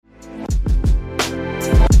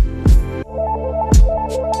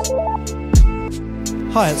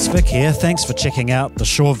Hi, it's Vic here. Thanks for checking out the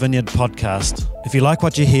Shore Vineyard podcast. If you like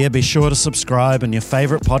what you hear, be sure to subscribe in your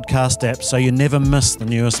favourite podcast app so you never miss the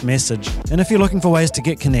newest message. And if you're looking for ways to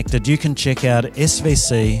get connected, you can check out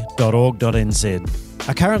svc.org.nz.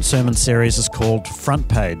 Our current sermon series is called Front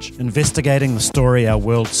Page, investigating the story our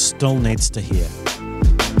world still needs to hear.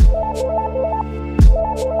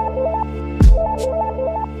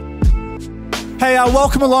 Hey,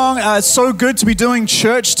 welcome along. It's so good to be doing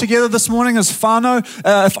church together this morning as whānau.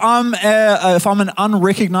 If I'm an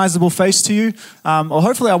unrecognizable face to you, or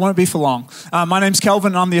hopefully I won't be for long. My name's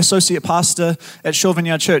Kelvin, and I'm the associate pastor at Shore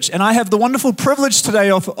Vineyard Church. And I have the wonderful privilege today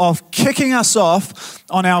of kicking us off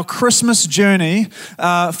on our Christmas journey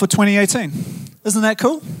for 2018. Isn't that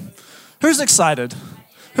cool? Who's excited?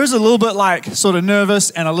 Who's a little bit sort of nervous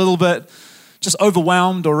and a little bit just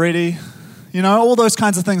overwhelmed already? You know, all those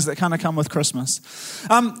kinds of things that kind of come with Christmas.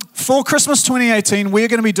 For Christmas 2018, we're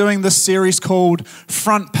going to be doing this series called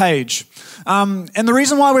Front Page. And the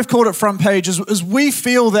reason why we've called it Front Page is we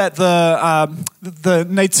feel that the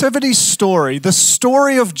nativity story, the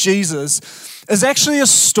story of Jesus, is actually a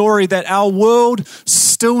story that our world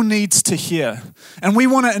still needs to hear. And we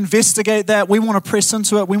want to investigate that. We want to press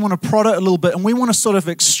into it. We want to prod it a little bit. And we want to sort of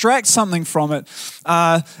extract something from it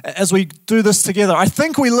as we do this together. I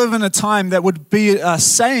think we live in a time that would be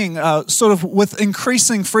saying, sort of with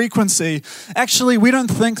increasing frequency, actually, we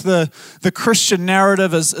don't think the Christian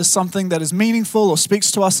narrative is something that is meaningful or speaks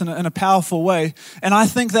to us in a powerful way. And I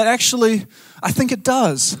think that actually, I think it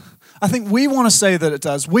does. I think we want to say that it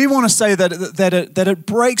does. We want to say that it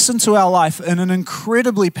breaks into our life in an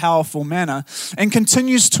incredibly powerful manner and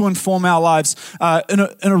continues to inform our lives in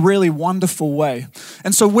a really wonderful way.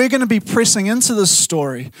 And so we're going to be pressing into this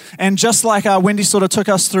story. And just like Wendy sort of took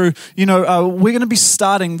us through, we're going to be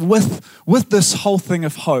starting with this whole thing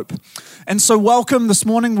of hope. And so welcome. This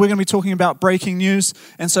morning we're going to be talking about breaking news.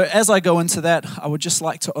 And so as I go into that, I would just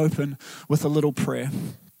like to open with a little prayer.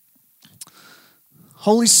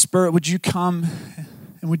 Holy Spirit, would you come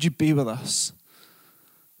and would you be with us?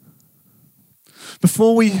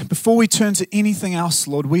 Before we turn to anything else,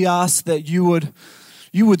 Lord, we ask that you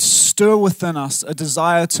would stir within us a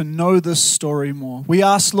desire to know this story more. We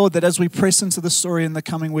ask, Lord, that as we press into the story in the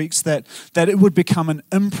coming weeks, that it would become an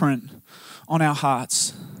imprint on our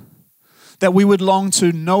hearts. That we would long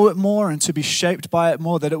to know it more and to be shaped by it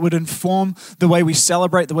more, that it would inform the way we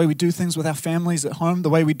celebrate, the way we do things with our families at home, the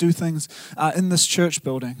way we do things in this church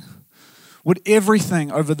building. Would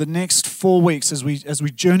everything over the next 4 weeks as we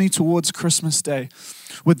journey towards Christmas Day,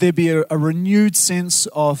 would there be a renewed sense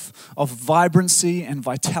of vibrancy and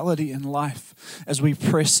vitality in life as we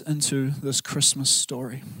press into this Christmas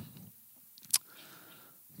story?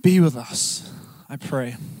 Be with us, I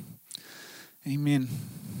pray. Amen.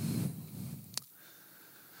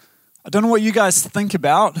 I don't know what you guys think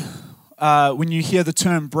about when you hear the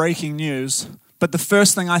term breaking news, but the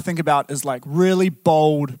first thing I think about is like really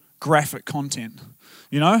bold graphic content,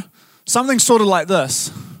 Something sort of like this,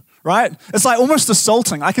 right? It's like almost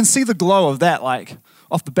assaulting. I can see the glow of that like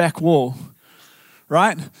off the back wall,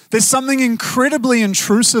 right? There's something incredibly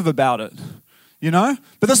intrusive about it,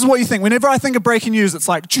 But this is what you think. Whenever I think of breaking news, it's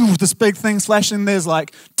like, this big thing's flashing. There's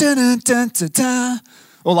like, da-da-da-da-da,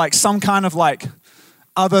 or like some kind of like,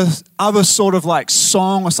 other sort of like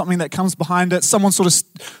song or something that comes behind it. Someone sort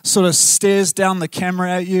of stares down the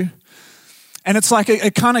camera at you. And it's like,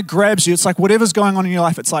 it kind of grabs you. It's like whatever's going on in your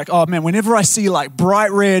life, it's like, oh man, whenever I see like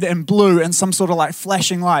bright red and blue and some sort of like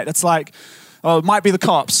flashing light, it's like, oh, it might be the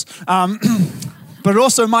cops. But it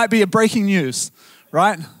also might be a breaking news,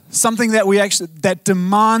 right? Something that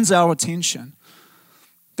demands our attention.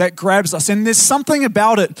 That grabs us, and there's something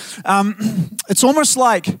about it. It's almost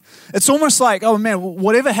like, oh man,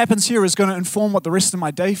 whatever happens here is going to inform what the rest of my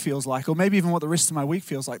day feels like, or maybe even what the rest of my week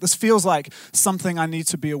feels like. This feels like something I need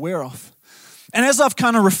to be aware of. And as I've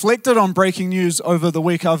kind of reflected on breaking news over the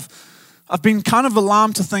week, I've been kind of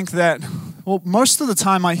alarmed to think that, well, most of the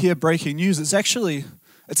time I hear breaking news, it's actually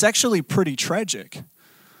pretty tragic.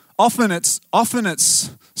 Often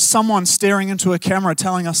it's someone staring into a camera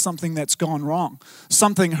telling us something that's gone wrong,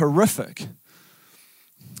 something horrific,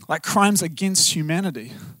 like crimes against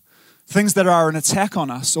humanity, things that are an attack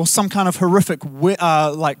on us, or some kind of horrific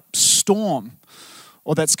like storm,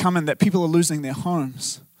 or that's coming, that people are losing their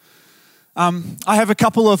homes. I have a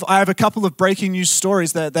couple of breaking news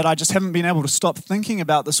stories that I just haven't been able to stop thinking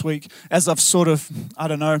about this week as I've sort of,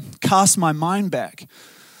 cast my mind back.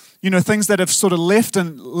 Things that have sort of left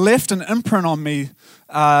an imprint on me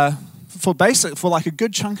for like a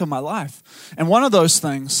good chunk of my life. And one of those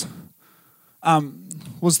things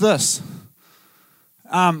was this.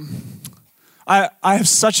 I have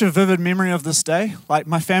such a vivid memory of this day. Like,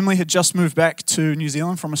 my family had just moved back to New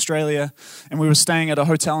Zealand from Australia, and we were staying at a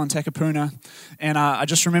hotel in Takapuna. And I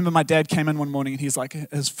just remember my dad came in one morning, and he's like,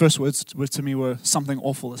 his first words to me were, "Something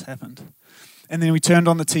awful has happened." And then we turned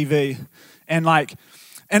on the TV, and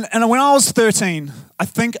when I was 13, I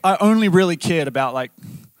think I only really cared about like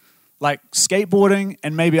skateboarding,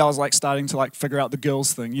 and maybe I was like starting to like figure out the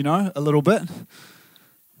girls thing, a little bit.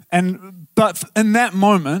 But in that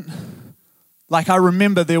moment, like, I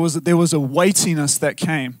remember there was a weightiness that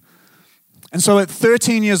came. And so at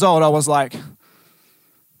 13 years old, I was like,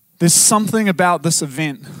 there's something about this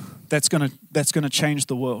event that's gonna change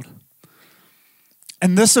the world.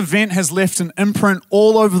 And this event has left an imprint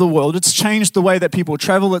all over the world. It's changed the way that people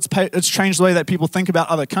travel. It's changed the way that people think about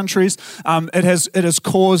other countries. It has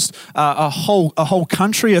caused a whole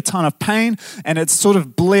country a ton of pain, and it's sort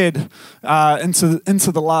of bled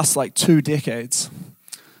into the last like 2 decades.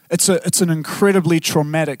 It's an incredibly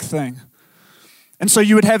traumatic thing. And so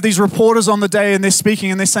you would have these reporters on the day, and they're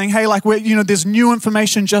speaking, and they're saying, hey, like, there's new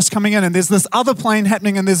information just coming in, and there's this other plane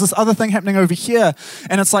happening, and there's this other thing happening over here.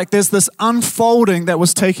 And it's like there's this unfolding that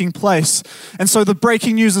was taking place. And so the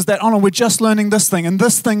breaking news is that, oh no, we're just learning this thing, and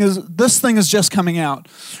this thing is just coming out.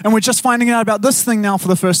 And we're just finding out about this thing now for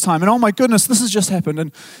the first time. And oh my goodness, this has just happened.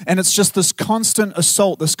 And it's just this constant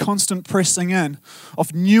assault, this constant pressing in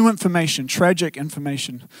of new information, tragic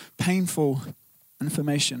information, painful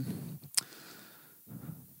information.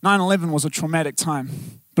 9/11 was a traumatic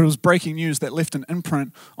time, but it was breaking news that left an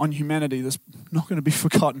imprint on humanity that's not going to be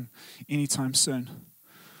forgotten anytime soon.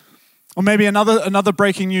 Or maybe another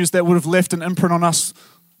breaking news that would have left an imprint on us,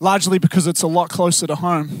 largely because it's a lot closer to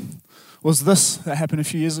home, was this that happened a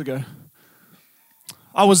few years ago.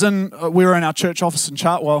 We were in our church office in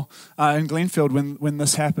Chartwell in Glenfield when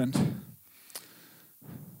this happened.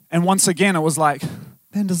 And once again, it was like,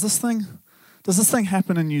 man, does this thing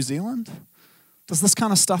happen in New Zealand? Does this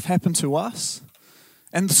kind of stuff happen to us?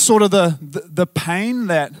 And sort of the pain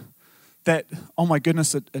that oh my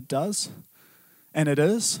goodness, it does. And it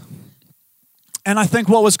is. And I think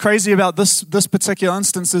what was crazy about this particular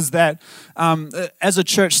instance is that as a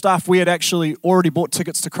church staff, we had actually already bought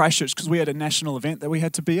tickets to Christchurch because we had a national event that we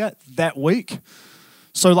had to be at that week.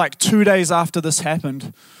 So like 2 days after this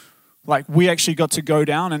happened, like, we actually got to go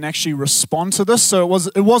down and actually respond to this. So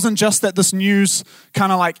it wasn't just that this news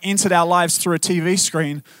kind of like entered our lives through a TV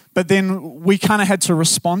screen, but then we kind of had to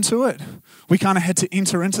respond to it. We kind of had to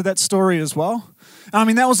enter into that story as well. And I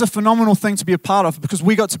mean, that was a phenomenal thing to be a part of, because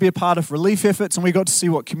we got to be a part of relief efforts, and we got to see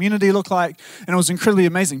what community looked like, and it was incredibly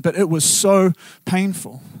amazing. But it was so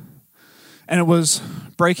painful. And it was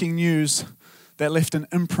breaking news that left an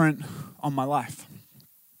imprint on my life.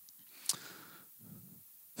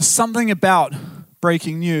 Something about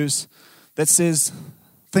breaking news that says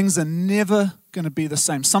things are never going to be the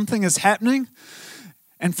same. Something is happening,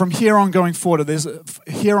 and from here on going forward,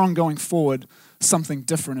 something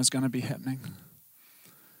different is going to be happening.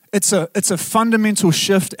 It's a fundamental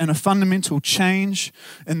shift and a fundamental change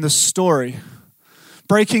in the story.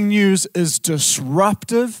 Breaking news is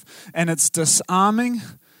disruptive, and it's disarming,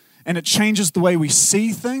 and it changes the way we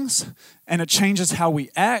see things, and it changes how we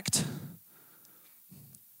act.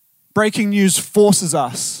 Breaking news forces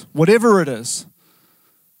us, whatever it is,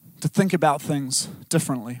 to think about things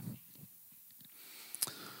differently.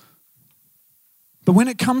 But when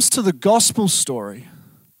it comes to the gospel story,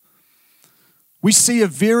 we see a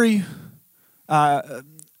very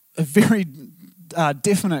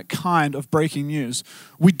definite kind of breaking news.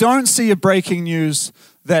 We don't see a breaking news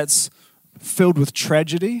that's filled with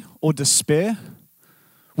tragedy or despair.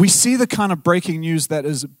 We see the kind of breaking news that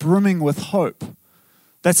is brimming with hope.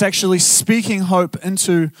 That's actually speaking hope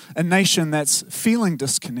into a nation that's feeling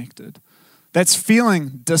disconnected, that's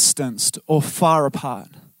feeling distanced or far apart.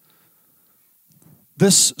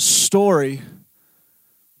 This story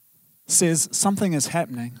says something is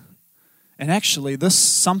happening. And actually, this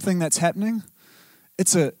something that's happening,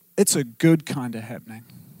 it's a good kind of happening.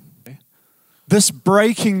 This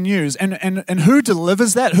breaking news, and who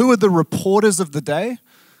delivers that? Who are the reporters of the day?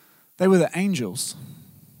 They were the angels.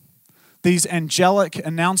 These angelic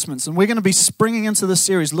announcements. And we're going to be springing into this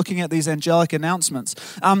series looking at these angelic announcements.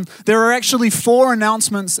 There are actually 4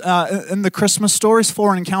 announcements in the Christmas stories,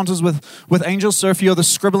 4 encounters with angels. So if you're the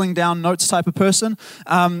scribbling down notes type of person,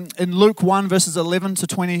 in Luke 1 verses 11 to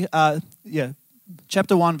 20,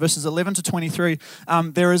 chapter 1, verses 11 to 23,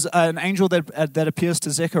 there is an angel that appears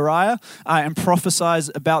to Zechariah and prophesies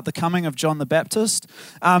about the coming of John the Baptist.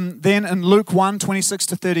 Then in Luke 1, 26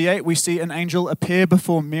 to 38, we see an angel appear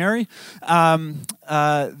before Mary.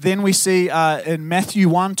 Then we see in Matthew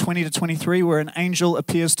 1, 20 to 23, where an angel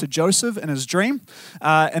appears to Joseph in his dream.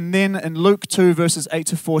 And then in Luke 2, verses 8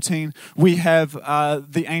 to 14, we have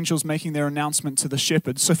the angels making their announcement to the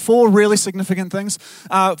shepherds. So 4 really significant things.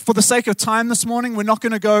 For the sake of time this morning, we're not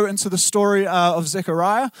going to go into the story of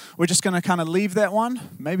Zechariah. We're just going to kind of leave that one.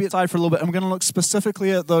 Maybe it's aside for a little bit. And we're going to look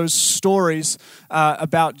specifically at those stories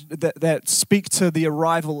about that speak to the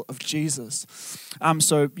arrival of Jesus.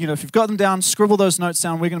 So, if you've got them down, scribble those notes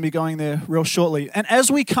down. We're going to be going there real shortly. And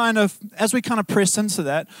as we kind of press into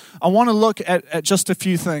that, I want to look at just a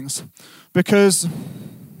few things. Because,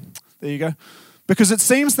 there you go. Because it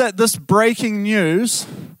seems that this breaking news,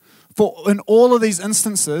 in all of these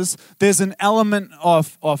instances, there's an element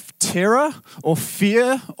of terror or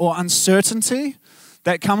fear or uncertainty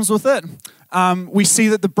that comes with it. We see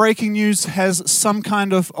that the breaking news has some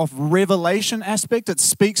kind of revelation aspect. It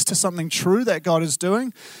speaks to something true that God is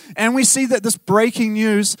doing. And we see that this breaking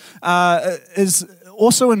news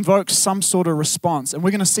also invokes some sort of response. And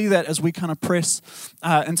we're going to see that as we kind of press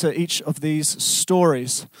into each of these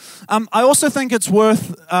stories. I also think it's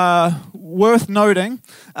worth noting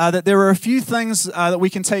that there are a few things that we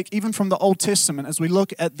can take even from the Old Testament as we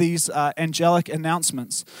look at these angelic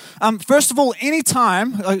announcements. First of all,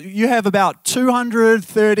 anytime you have about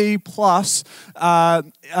 230 plus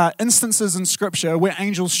instances in Scripture where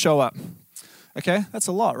angels show up. Okay, that's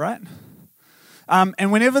a lot, right?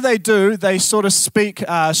 And whenever they do, they sort of speak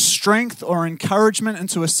strength or encouragement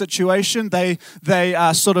into a situation. They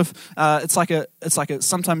sort of it's like a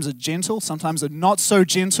sometimes a gentle, sometimes a not so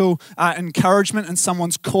gentle encouragement in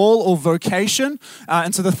someone's call or vocation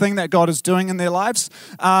into the thing that God is doing in their lives.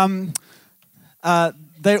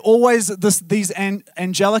 These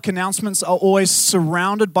angelic announcements are always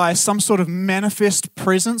surrounded by some sort of manifest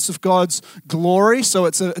presence of God's glory. So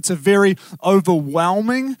it's a very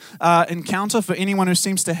overwhelming encounter for anyone who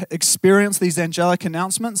seems to experience these angelic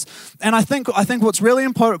announcements. And I think what's really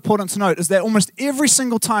important to note is that almost every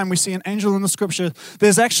single time we see an angel in the Scripture,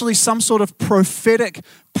 there's actually some sort of prophetic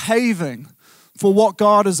paving for what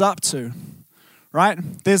God is up to. Right?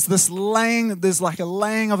 There's like a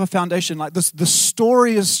laying of a foundation. Like this, the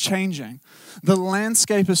story is changing. The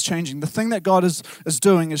landscape is changing. The thing that God is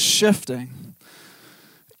doing is shifting.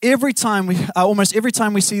 Almost every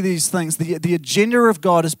time we see these things, the agenda of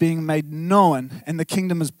God is being made known and the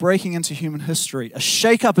kingdom is breaking into human history. A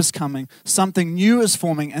shakeup is coming. Something new is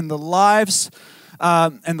forming, and the lives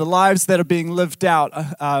that are being lived out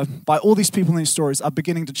by all these people in these stories are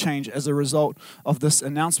beginning to change as a result of this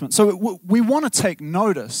announcement. So we want to take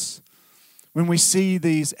notice when we see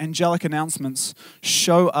these angelic announcements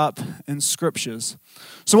show up in Scriptures.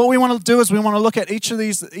 So what we want to do is we want to look at each of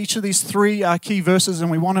these 3 key verses,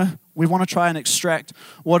 and we want to try and extract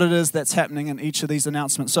what it is that's happening in each of these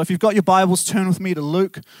announcements. So if you've got your Bibles, turn with me to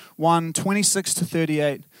Luke 1, 26 to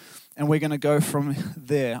 38. And we're going to go from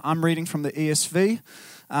there. I'm reading from the ESV,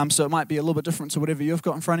 so it might be a little bit different to whatever you've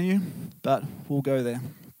got in front of you, but we'll go there.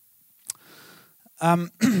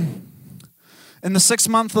 In the sixth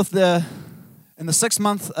month, the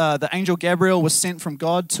angel Gabriel was sent from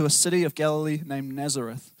God to a city of Galilee named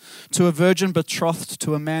Nazareth, to a virgin betrothed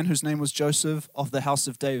to a man whose name was Joseph of the house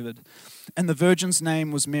of David, and the virgin's name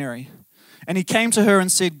was Mary. And he came to her and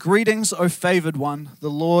said, "Greetings, O favored one, the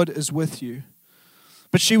Lord is with you."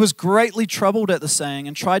 But she was greatly troubled at the saying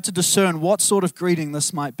and tried to discern what sort of greeting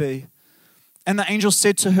this might be. And the angel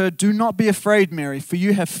said to her, "Do not be afraid, Mary, for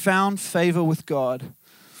you have found favor with God.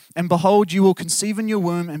 And behold, you will conceive in your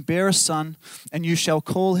womb and bear a son, and you shall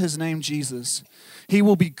call his name Jesus. He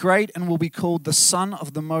will be great and will be called the Son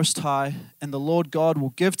of the Most High, and the Lord God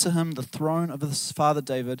will give to him the throne of his father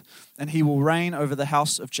David, and he will reign over the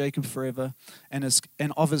house of Jacob forever, and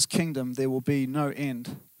of his kingdom there will be no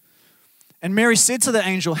end." And Mary said to the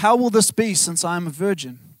angel, "How will this be, since I am a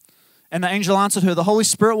virgin?" And the angel answered her, "The Holy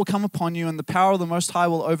Spirit will come upon you, and the power of the Most High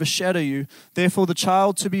will overshadow you. Therefore the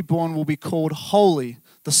child to be born will be called Holy,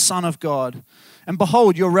 the Son of God. And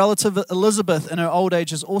behold, your relative Elizabeth in her old age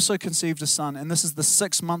has also conceived a son, and this is the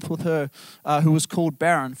 6th month with her who was called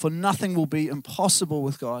barren, for nothing will be impossible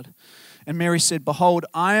with God." And Mary said, "Behold,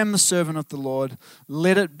 I am the servant of the Lord.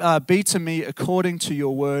 Let it be to me according to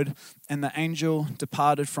your word." And the angel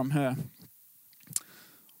departed from her.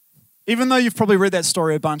 Even though you've probably read that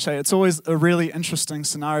story a bunch, it's always a really interesting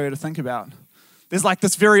scenario to think about. There's like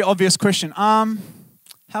this very obvious question,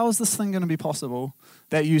 how is this thing going to be possible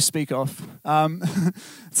that you speak of?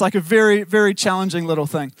 It's like a very, very challenging little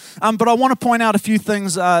thing. But I want to point out a few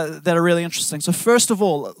things that are really interesting. So first of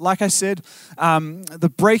all, like I said,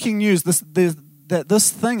 the breaking news, that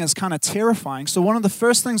this thing is kind of terrifying. So one of the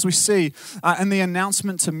first things we see in the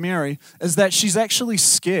announcement to Mary is that she's actually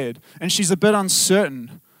scared and she's a bit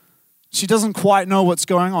uncertain. She doesn't quite know what's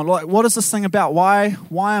going on. Like, what is this thing about? Why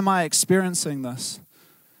am I experiencing this?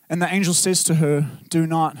 And the angel says to her, do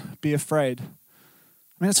not be afraid. I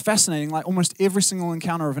mean, it's fascinating. Like almost every single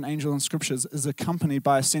encounter of an angel in scriptures is accompanied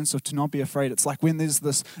by a sense of to not be afraid. It's like when there's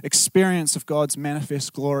this experience of God's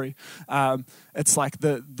manifest glory, it's like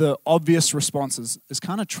the obvious response is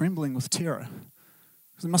kind of trembling with terror.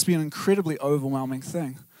 It must be an incredibly overwhelming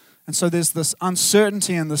thing. And so there's this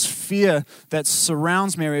uncertainty and this fear that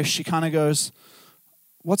surrounds Mary as she kind of goes,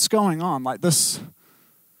 what's going on? Like this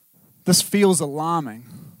feels alarming.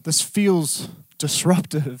 This feels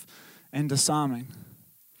disruptive and disarming.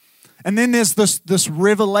 And then there's this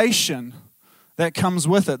revelation that comes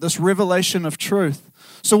with it, this revelation of truth.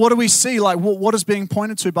 So what do we see? Like what is being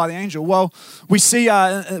pointed to by the angel? Well, we see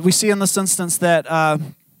in this instance that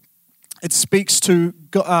it speaks to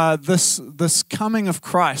this coming of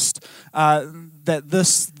Christ, that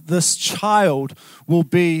this child will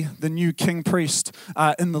be the new king priest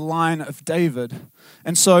in the line of David.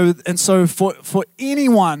 And so for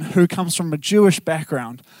anyone who comes from a Jewish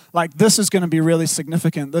background, like this is going to be really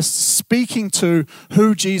significant. This speaking to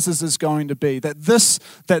who Jesus is going to be, that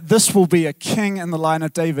this will be a king in the line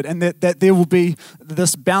of David, and that there will be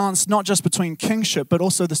this balance not just between kingship, but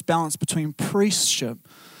also this balance between priestship.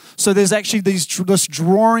 So there's actually this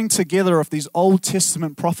drawing together of these Old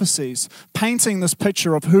Testament prophecies, painting this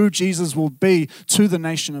picture of who Jesus will be to the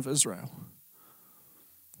nation of Israel.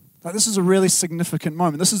 Like this is a really significant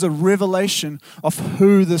moment. This is a revelation of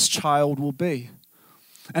who this child will be.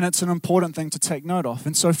 And it's an important thing to take note of.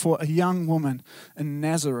 And so for a young woman in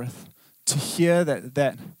Nazareth to hear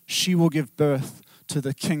that she will give birth to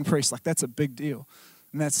the king priest, like that's a big deal.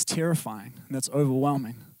 And that's terrifying and that's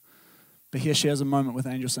overwhelming. But here she has a moment with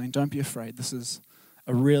the angel saying, don't be afraid. This is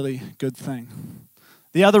a really good thing.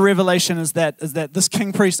 The other revelation is that this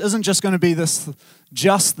king priest isn't just going to be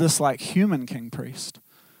this like human king priest,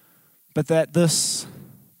 but that this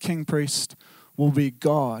king priest will be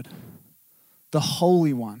God, the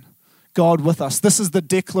Holy One, God with us. This is the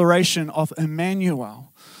declaration of Emmanuel.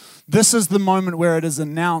 This is the moment where it is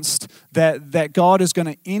announced that God is going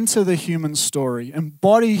to enter the human story,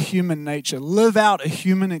 embody human nature, live out a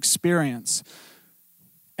human experience,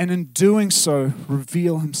 and in doing so,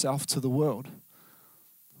 reveal himself to the world.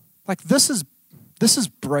 Like this is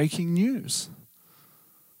breaking news.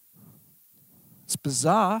 It's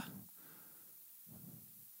bizarre.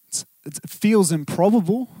 It feels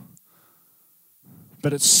improbable,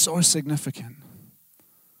 but it's so significant.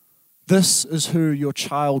 This is who your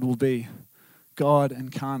child will be, God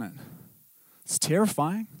incarnate. It's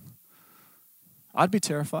terrifying. I'd be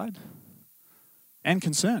terrified and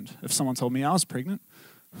concerned if someone told me I was pregnant.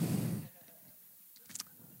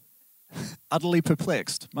 Utterly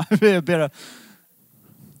perplexed. Might be a better.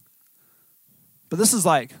 But this is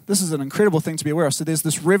an incredible thing to be aware of. So there's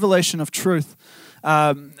this revelation of truth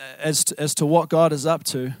as to what God is up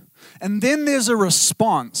to. And then there's a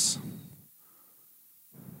response.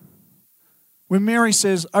 When Mary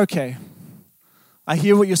says, okay, I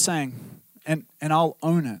hear what you're saying, and I'll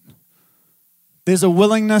own it. There's a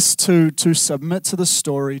willingness to submit to the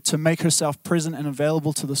story, to make herself present and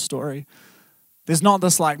available to the story. There's not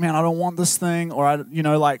this like, man, I don't want this thing, or I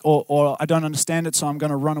don't understand it, so I'm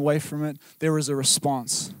going to run away from it. There is a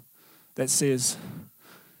response that says,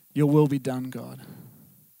 your will be done, God.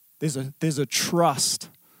 There's a trust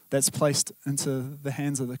that's placed into the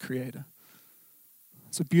hands of the Creator.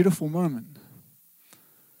 It's a beautiful moment.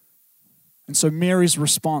 And so Mary's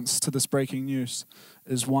response to this breaking news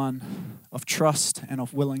is one of trust and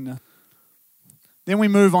of willingness. Then we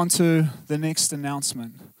move on to the next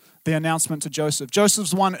announcement, the announcement to Joseph.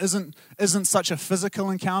 Joseph's one isn't such a physical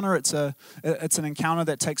encounter. It's an encounter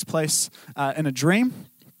that takes place in a dream,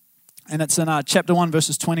 and it's in chapter 1,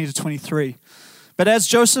 verses 20 to 23. But as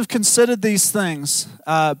Joseph considered these things,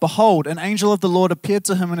 behold, an angel of the Lord appeared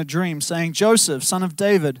to him in a dream, saying, Joseph, son of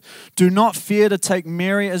David, do not fear to take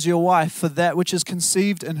Mary as your wife, for that which is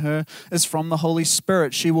conceived in her is from the Holy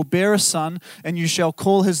Spirit. She will bear a son, and you shall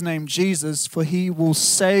call his name Jesus, for he will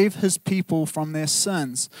save his people from their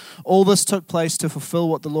sins. All this took place to fulfill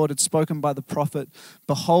what the Lord had spoken by the prophet.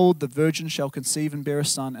 Behold, the virgin shall conceive and bear a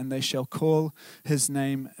son, and they shall call his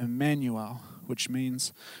name Emmanuel, which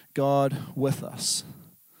means God with us.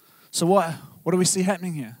 So what do we see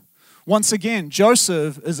happening here? Once again,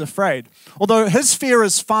 Joseph is afraid. Although his fear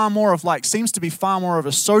is seems to be far more of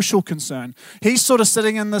a social concern. He's sort of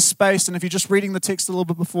sitting in this space, and if you're just reading the text a little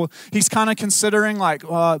bit before, he's kind of considering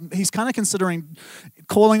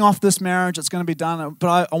calling off this marriage. It's going to be done,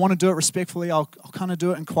 but I want to do it respectfully. I'll kind of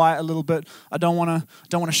do it in quiet a little bit. I don't want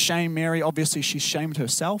to shame Mary. Obviously, she's shamed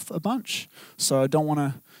herself a bunch, so I don't want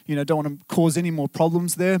to cause any more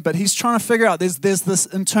problems there. But he's trying to figure out, there's this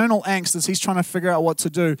internal angst as he's trying to figure out what to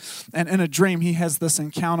do. And in a dream, he has this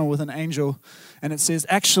encounter with an angel. And it says,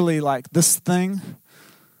 actually, this thing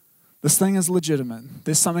is legitimate.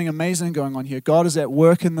 There's something amazing going on here. God is at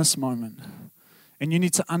work in this moment. And you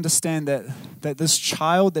need to understand that this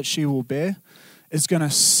child that she will bear is going to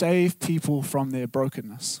save people from their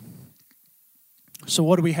brokenness. So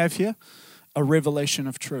what do we have here? A revelation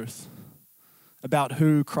of truth about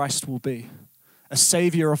who Christ will be, a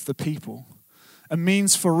savior of the people, a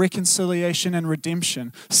means for reconciliation and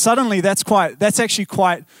redemption. Suddenly, that's quite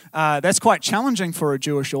challenging for a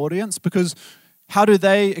Jewish audience, because how do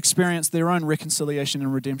they experience their own reconciliation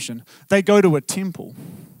and redemption? They go to a temple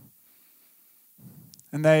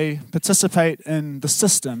and they participate in the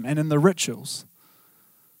system and in the rituals.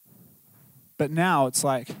 But now it's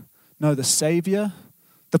no, the Savior,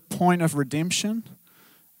 the point of redemption,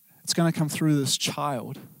 it's going to come through this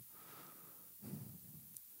child.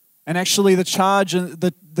 And actually the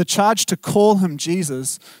charge to call him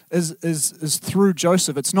Jesus is through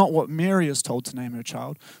Joseph. It's not what Mary is told to name her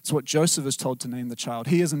child. It's what Joseph is told to name the child.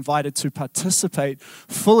 He is invited to participate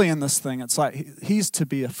fully in this thing. It's he's to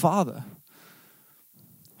be a father.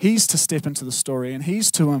 He's to step into the story and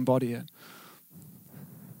he's to embody it.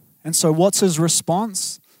 And so what's his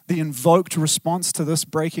response? The invoked response to this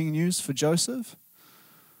breaking news for Joseph?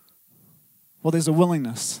 Well, there's a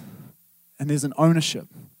willingness and there's an ownership.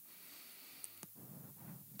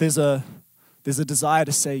 There's a desire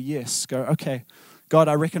to say yes. Go, okay, God,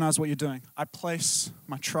 I recognize what you're doing. I place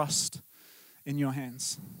my trust in your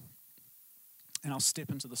hands. And I'll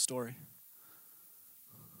step into the story.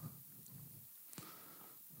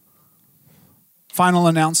 Final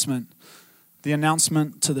announcement. The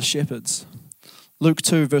announcement to the shepherds. Luke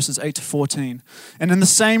 2, verses 8 to 14. And in the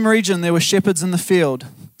same region, there were shepherds in the field.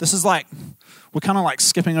 This is we're kind of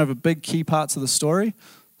skipping over big key parts of the story.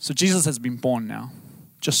 So Jesus has been born now,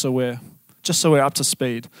 just so we're up to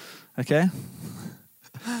speed, okay?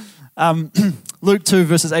 Luke 2,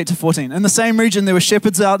 verses 8 to 14. In the same region, there were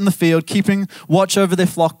shepherds out in the field, keeping watch over their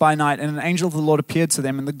flock by night, and an angel of the Lord appeared to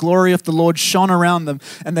them, and the glory of the Lord shone around them,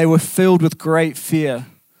 and they were filled with great fear.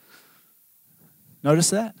 Notice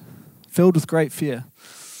that? Filled with great fear.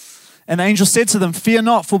 And the angel said to them, "Fear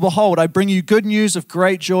not, for behold, I bring you good news of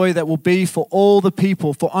great joy that will be for all the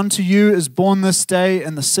people. For unto you is born this day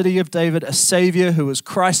in the city of David a Savior who is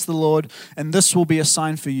Christ the Lord, and this will be a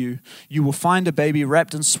sign for you. You will find a baby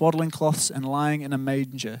wrapped in swaddling cloths and lying in a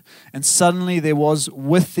manger." And suddenly there was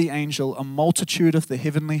with the angel a multitude of the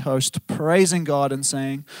heavenly host, praising God and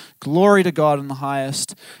saying, "Glory to God in the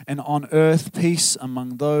highest, and on earth peace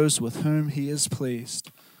among those with whom he is pleased."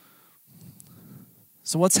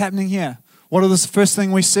 So what's happening here? What is the first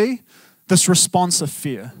thing we see? This response of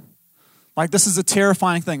fear. This is a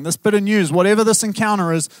terrifying thing. This bit of news, whatever this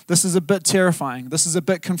encounter is, this is a bit terrifying. This is a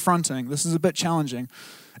bit confronting. This is a bit challenging.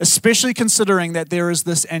 Especially considering that there is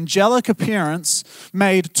this angelic appearance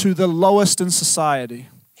made to the lowest in society.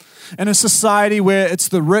 In a society where it's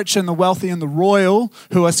the rich and the wealthy and the royal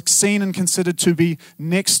who are seen and considered to be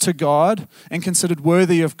next to God and considered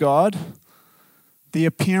worthy of God, the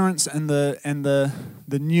appearance and the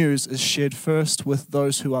news is shared first with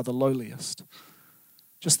those who are the lowliest,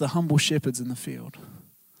 just the humble shepherds in the field.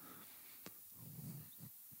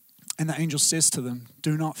 And the angel says to them,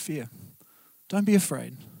 "Do not fear. Don't be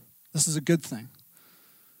afraid. This is a good thing.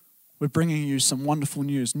 We're bringing you some wonderful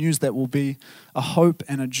news that will be a hope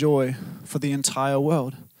and a joy for the entire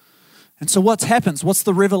world." And so what happens? What's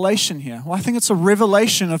the revelation here? Well, I think it's a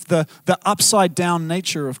revelation of the upside down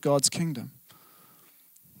nature of God's kingdom.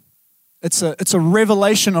 It's a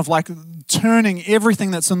revelation of turning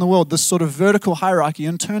everything that's in the world, this sort of vertical hierarchy,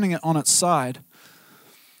 and turning it on its side.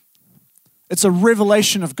 It's a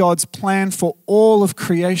revelation of God's plan for all of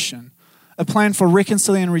creation, a plan for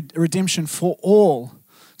reconciliation and redemption for all.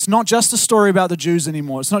 It's not just a story about the Jews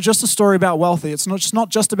anymore. It's not just a story about wealthy. It's not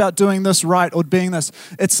just about doing this right or being this.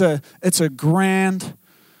 It's a grand,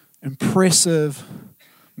 impressive,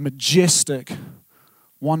 majestic,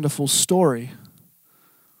 wonderful story.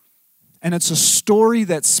 And it's a story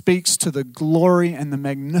that speaks to the glory and the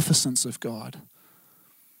magnificence of God.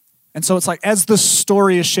 And so it's like, as this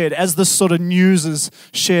story is shared, as this sort of news is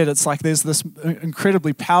shared, it's like there's this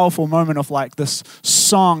incredibly powerful moment of like this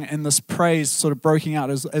song and this praise sort of breaking out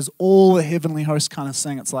as all the heavenly hosts kind of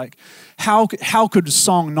sing. It's like, how could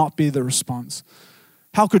song not be the response?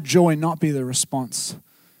 How could joy not be the response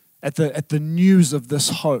at the news of this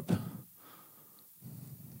hope?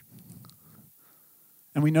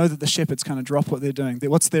 And we know that the shepherds kind of drop what they're doing.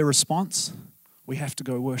 What's their response? We have to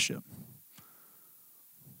go worship.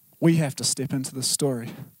 We have to step into the story.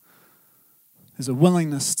 There's a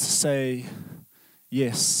willingness to say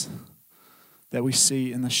yes that we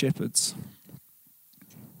see in the shepherds.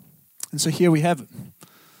 And so here we have it.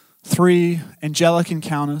 3 angelic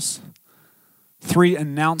encounters, 3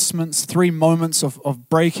 announcements, 3 moments of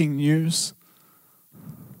breaking news,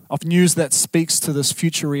 of news that speaks to this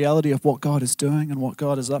future reality of what God is doing and what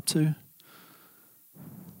God is up to.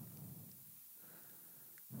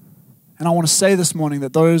 And I want to say this morning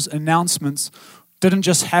that those announcements didn't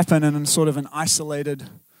just happen in sort of an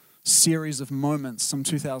isolated series of moments some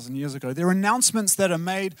 2,000 years ago. They're announcements that are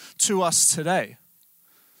made to us today.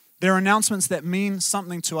 They're announcements that mean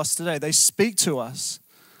something to us today. They speak to us.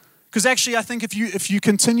 Because actually, I think if you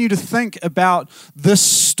continue to think about this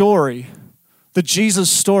story, the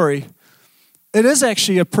Jesus story, it is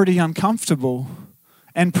actually a pretty uncomfortable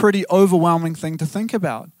and pretty overwhelming thing to think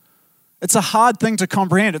about. It's a hard thing to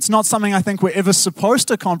comprehend. It's not something I think we're ever supposed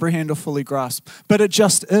to comprehend or fully grasp, but it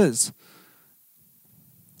just is.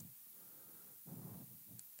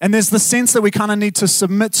 And there's the sense that we kind of need to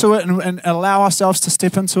submit to it and allow ourselves to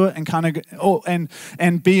step into it and kind of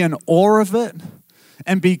and be in awe of it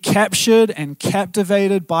and be captured and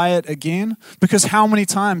captivated by it again. Because how many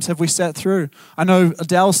times have we sat through? I know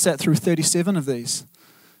Adele sat through 37 of these.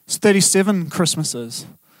 It's 37 Christmases,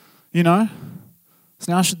 you know?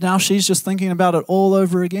 So now she's just thinking about it all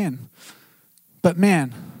over again. But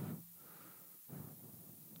man,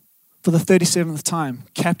 for the 37th time,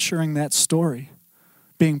 capturing that story,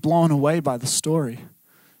 being blown away by the story,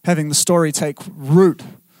 having the story take root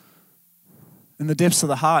in the depths of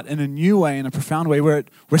the heart in a new way, in a profound way, where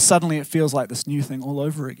suddenly it feels like this new thing all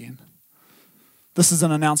over again. This is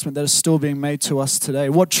an announcement that is still being made to us today.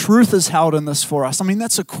 What truth is held in this for us? I mean,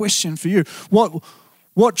 that's a question for you.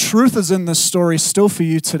 What truth is in this story still for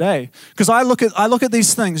you today? Because I look at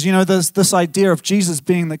these things, you know, there's this idea of Jesus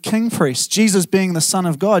being the king priest, Jesus being the Son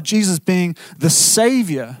of God, Jesus being the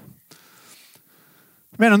Savior.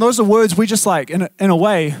 Man, and those are words we just like, in a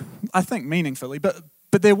way, I think meaningfully, but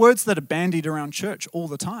they're words that are bandied around church all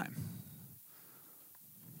the time.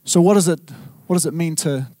 So what does it mean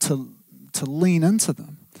to lean into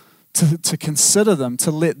them, to consider them,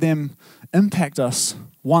 to let them impact us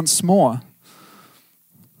once more?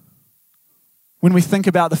 When we think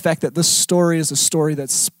about the fact that this story is a story that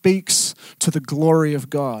speaks to the glory of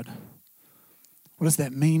God, what does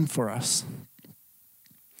that mean for us?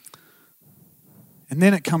 And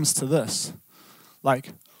then it comes to this, like,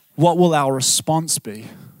 what will our response be?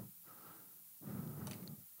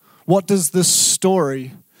 What does this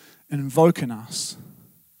story invoke in us?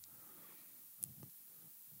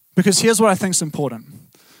 Because here's what I think is important.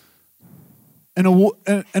 In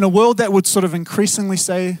a world that would sort of increasingly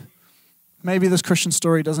say, maybe this Christian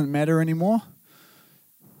story doesn't matter anymore,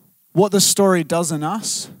 what this story does in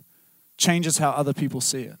us changes how other people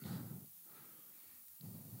see it.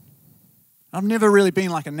 I've never really been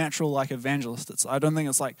like a natural like evangelist. I don't think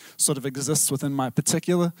it's like sort of exists within my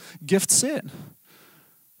particular gift set.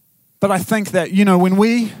 But I think that, you know, when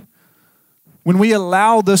we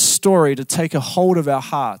allow this story to take a hold of our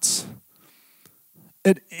hearts,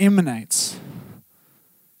 it emanates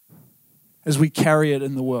as we carry it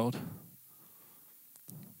in the world.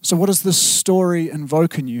 So what does this story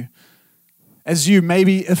invoke in you? As you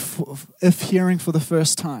maybe, if hearing for the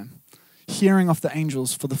first time, hearing of the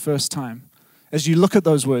angels for the first time, as you look at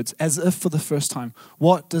those words, as if for the first time,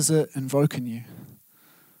 what does it invoke in you?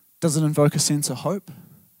 Does it invoke a sense of hope?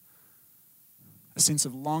 A sense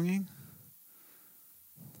of longing?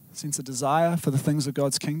 A sense of desire for the things of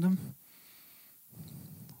God's kingdom?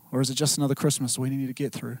 Or is it just another Christmas we need to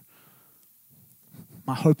get through?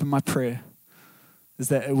 My hope and my prayer is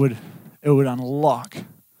that it would unlock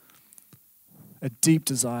a deep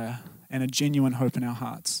desire and a genuine hope in our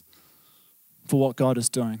hearts for what God is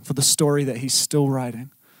doing, for the story that He's still writing,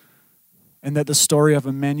 and that the story of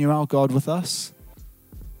Emmanuel, God with us,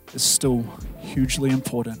 is still hugely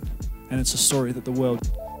important, and it's a story that the world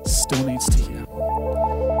still needs to hear.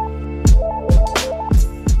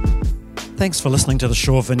 Thanks for listening to the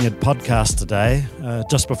Shore Vineyard podcast today.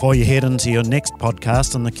 Just before you head into your next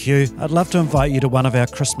podcast in the queue, I'd love to invite you to one of our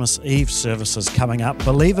Christmas Eve services coming up,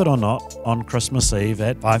 believe it or not, on Christmas Eve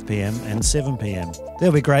at 5 p.m. and 7 p.m.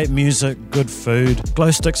 There'll be great music, good food, glow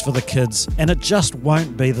sticks for the kids, and it just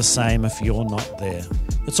won't be the same if you're not there.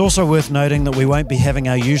 It's also worth noting that we won't be having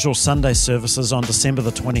our usual Sunday services on December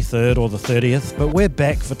the 23rd or the 30th, but we're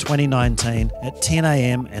back for 2019 at 10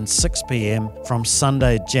 a.m. and 6 p.m. from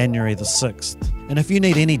Sunday, January the 6th. And if you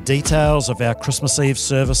need any details of our Christmas Eve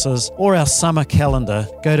services or our summer calendar,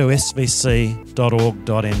 go to svc.org.nz.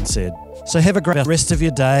 So have a great rest of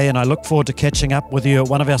your day, and I look forward to catching up with you at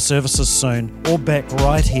one of our services soon, or back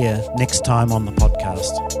right here next time on the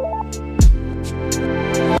podcast.